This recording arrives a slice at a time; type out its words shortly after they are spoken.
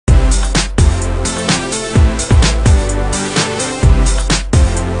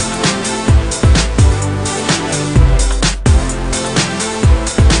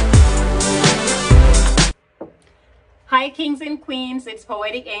queens, it's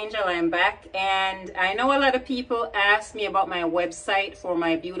Poetic Angel. I'm back, and I know a lot of people ask me about my website for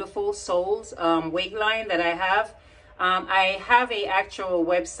my Beautiful Souls wig line that I have. I have a actual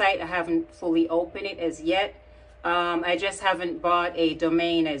website. I haven't fully opened it as yet. I just haven't bought a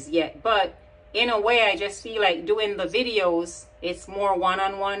domain as yet, but in a way I just feel like doing the videos, it's more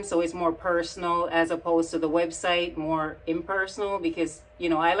one-on-one, so it's more personal as opposed to the website more impersonal, because you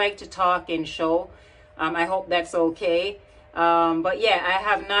know I like to talk and show. I hope that's okay. But yeah, I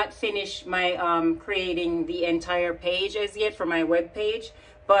have not finished my creating the entire page as yet for my web page,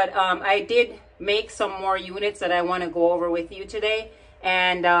 but I did make some more units that I want to go over with you today.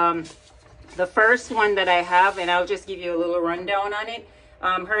 And the first one that I have, and I'll just give you a little rundown on it.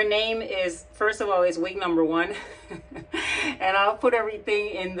 Her name is, first of all, is wig number 1. And I'll put everything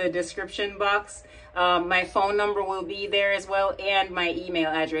in the description box. My phone number will be there as well, and my email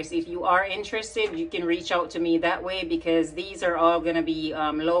address. If you are interested, you can reach out to me that way, because these are all going to be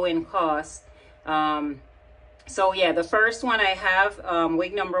low in cost. So yeah, the first one I have,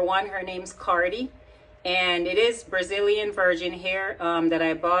 wig number 1, her name's Cardi, and it is Brazilian virgin hair that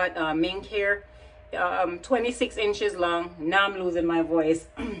I bought, mink hair, 26 inches long. Now I'm losing my voice.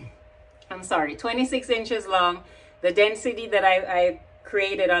 I'm sorry, 26 inches long. The density that I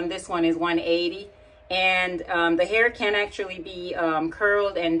created on this one is 180, and the hair can actually be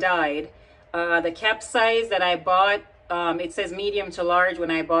curled and dyed. The cap size that I bought, it says medium to large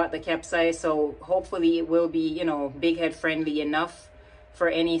when I bought the cap size, so hopefully it will be, you know, big head friendly enough for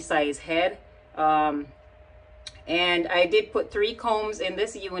any size head. And I did put 3 combs in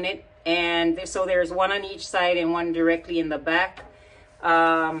this unit, and so there's 1 on each side and 1 directly in the back.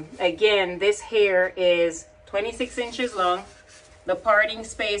 Again, this hair is 26 inches long. The parting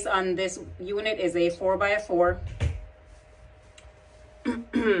space on this unit is a 4x4.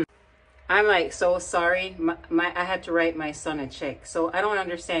 I'm like so sorry. I had to write my son a check. So I don't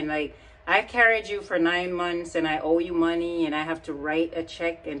understand. Like, I carried you for 9 months and I owe you money and I have to write a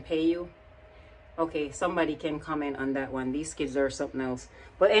check and pay you. Okay, somebody can comment on that one. These kids are something else.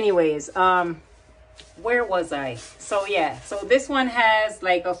 But anyways, where was I? So yeah, so this one has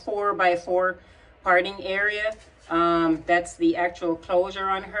like a 4x4 parting area. That's the actual closure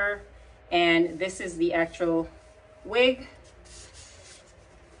on her, and this is the actual wig.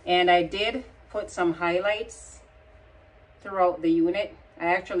 And I did put some highlights throughout the unit. I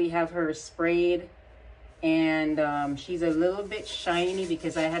actually have her sprayed, and she's a little bit shiny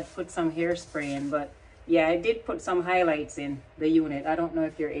because I had put some hairspray in, but yeah, I did put some highlights in the unit. I don't know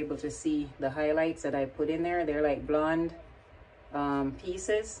if you're able to see the highlights that I put in there. They're like blonde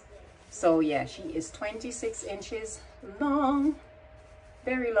pieces. So yeah, she is 26 inches long,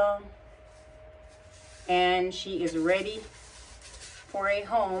 very long, and she is ready for a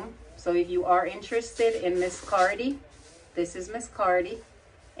home. So if you are interested in Miss Cardi, this is Miss Cardi.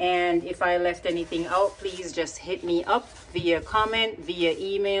 And if I left anything out, please just hit me up via comment, via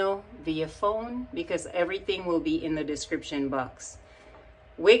email, via phone, because everything will be in the description box.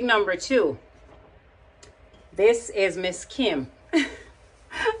 Wig number 2. This is Miss Kim.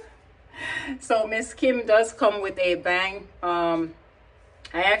 So Miss Kim does come with a bang. I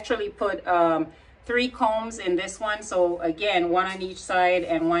actually put 3 combs in this one. So again, 1 on each side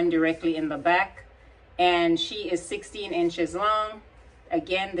and 1 directly in the back. And she is 16 inches long.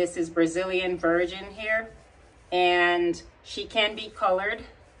 Again, this is Brazilian virgin hair. And she can be colored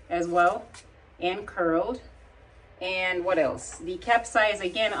as well and curled. And what else? The cap size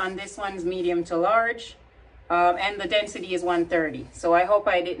again on this one's medium to large. And the density is 130. So I hope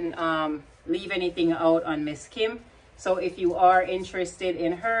I didn't leave anything out on Miss Kim. So if you are interested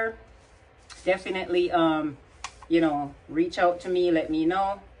in her, definitely you know, reach out to me, let me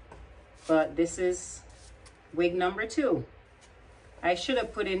know. But this is wig number 2. I should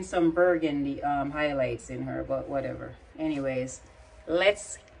have put in some burgundy highlights in her, but whatever. Anyways,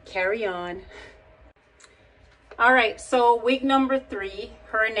 let's carry on. All right, so wig number 3,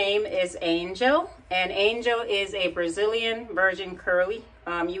 her name is Angel, and Angel is a Brazilian virgin curly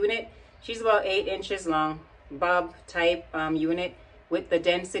unit. She's about 8 inches long, bob type unit with the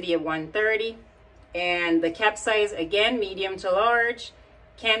density of 130, and the cap size again medium to large.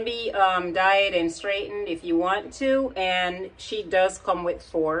 Can be dyed and straightened if you want to, and she does come with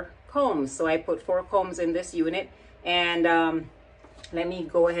 4 combs. So I put 4 combs in this unit, and let me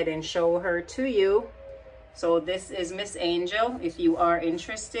go ahead and show her to you. So this is Miss Angel if you are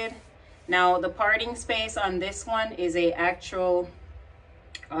interested. Now the parting space on this one is a actual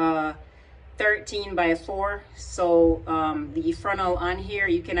 13x4. So the frontal on here,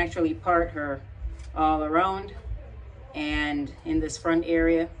 you can actually part her all around and in this front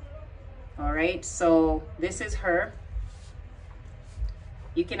area. All right, so this is her.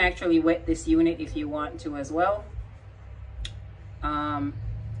 You can actually wet this unit if you want to as well.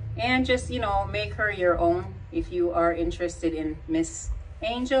 And just, you know, make her your own if you are interested in Miss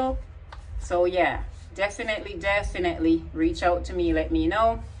Angel. So yeah, definitely reach out to me, let me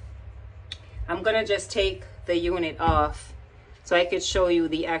know. I'm gonna just take the unit off so I could show you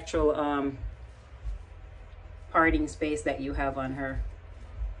the actual parting space that you have on her.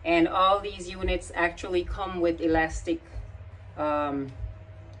 And all these units actually come with elastic, the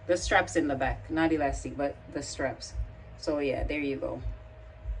straps in the back, not elastic, but the straps. So yeah, there you go.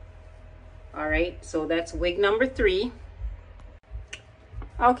 All right, so that's wig number 3.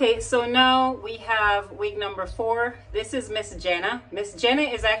 Okay, so now we have wig number 4. This is Miss Jenna. Miss Jenna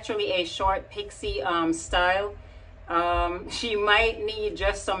is actually a short pixie style. She might need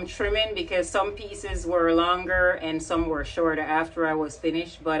just some trimming because some pieces were longer and some were shorter after I was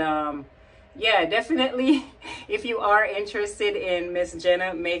finished. But yeah, definitely if you are interested in Miss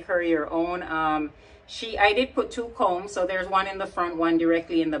Jenna, make her your own. I did put 2 combs, so there's one in the front, one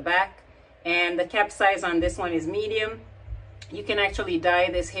directly in the back. And the cap size on this one is medium. You can actually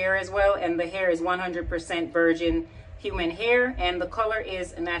dye this hair as well, and the hair is 100% virgin human hair, and the color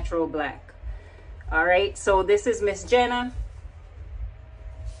is natural black. All right, so this is Miss Jenna.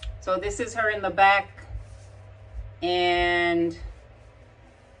 So this is her in the back, and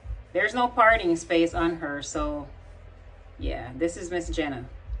there's no parting space on her. So yeah, this is Miss Jenna.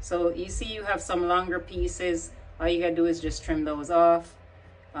 So you see you have some longer pieces. All you gotta do is just trim those off.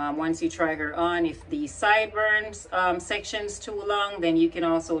 Once you try her on, if the sideburns section's too long, then you can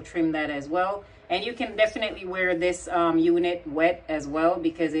also trim that as well. And you can definitely wear this unit wet as well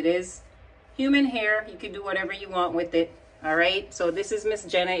because it is human hair. You can do whatever you want with it. All right, so this is Miss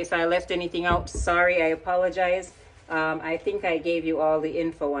Jenna. If I left anything out, sorry, I apologize. I think I gave you all the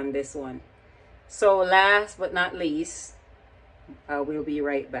info on this one. So last but not least, we'll be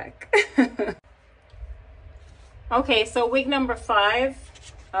right back. Okay, so wig number 5.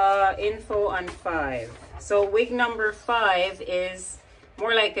 Info on 5. So wig number 5 is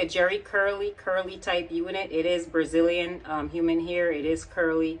more like a Jerry curly type unit. It is Brazilian human hair. It is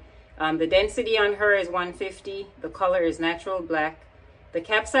curly. The density on her is 150. The color is natural black. The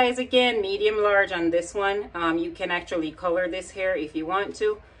cap size, again, medium large on this one. You can actually color this hair if you want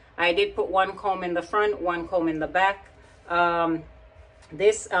to. I did put 1 comb in the front, 1 comb in the back.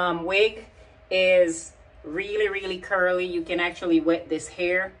 This wig is really curly. You can actually wet this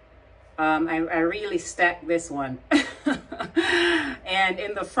hair. I really stacked this one. And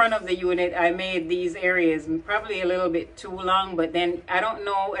in the front of the unit, I made these areas probably a little bit too long, but then I don't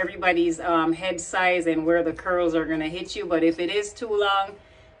know everybody's head size and where the curls are gonna hit you, but if it is too long,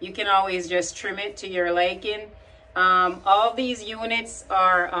 you can always just trim it to your liking. All these units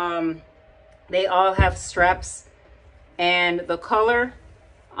are, they all have straps, and the color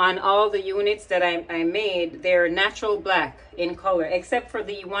on all the units that I made, they're natural black in color, except for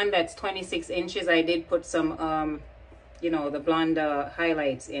the one that's 26 inches. I did put some, you know, the blonde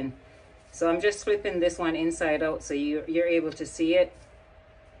highlights in. So I'm just flipping this one inside out so you're able to see it.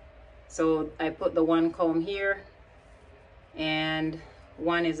 So I put the 1 comb here, and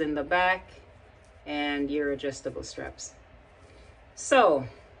 1 is in the back, and your adjustable straps. So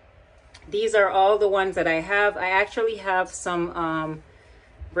these are all the ones that I have. I actually have some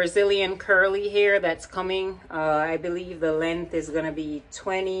Brazilian curly hair that's coming. I believe the length is gonna be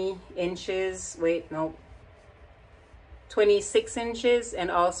 20 inches. Wait, no, 26 inches, and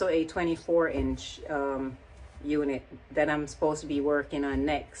also a 24-inch unit that I'm supposed to be working on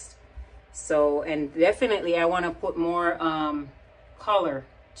next. So, and definitely I want to put more color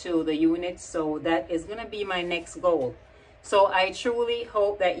to the units, so that is gonna be my next goal. So I truly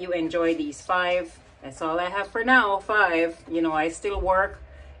hope that you enjoy these 5. That's all I have for now, 5. You know, I still work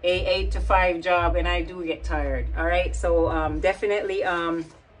a 8 to 5 job, and I do get tired. All right, so definitely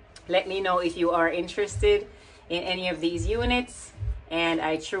let me know if you are interested in any of these units, and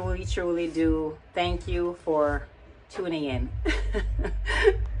I truly do thank you for tuning in.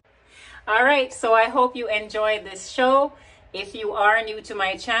 All right, so I hope you enjoyed this show. If you are new to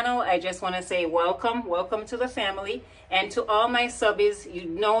my channel, I just want to say welcome to the family. And to all my subbies, you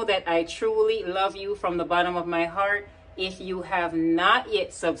know that I truly love you from the bottom of my heart. If you have not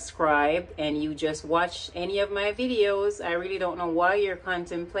yet subscribed and you just watched any of my videos, I really don't know why you're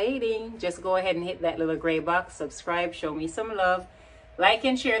contemplating. Just go ahead and hit that little gray box, subscribe, show me some love. Like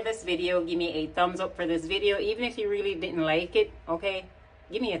and share this video. Give me a thumbs up for this video. Even if you really didn't like it, okay?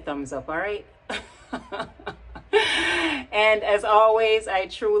 Give me a thumbs up, all right? And as always, I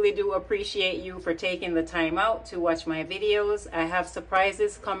truly do appreciate you for taking the time out to watch my videos. I have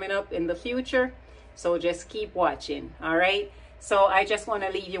surprises coming up in the future, so just keep watching. All right, So I just want to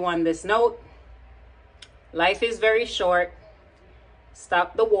leave you on this note. Life is very short.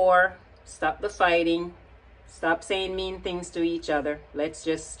 Stop the war. Stop the fighting. Stop saying mean things to each other. Let's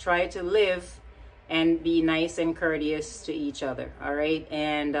just try to live and be nice and courteous to each other. All right.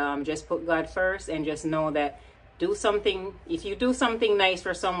 And just put God first, and just know that do something. If you do something nice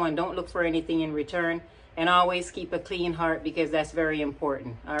for someone, don't look for anything in return, and always keep a clean heart, because that's very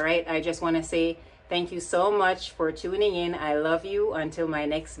important. All right. I just want to say thank you so much for tuning in. I love you. Until my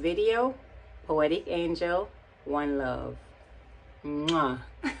next video, Poetic Angel, one love. Mwah.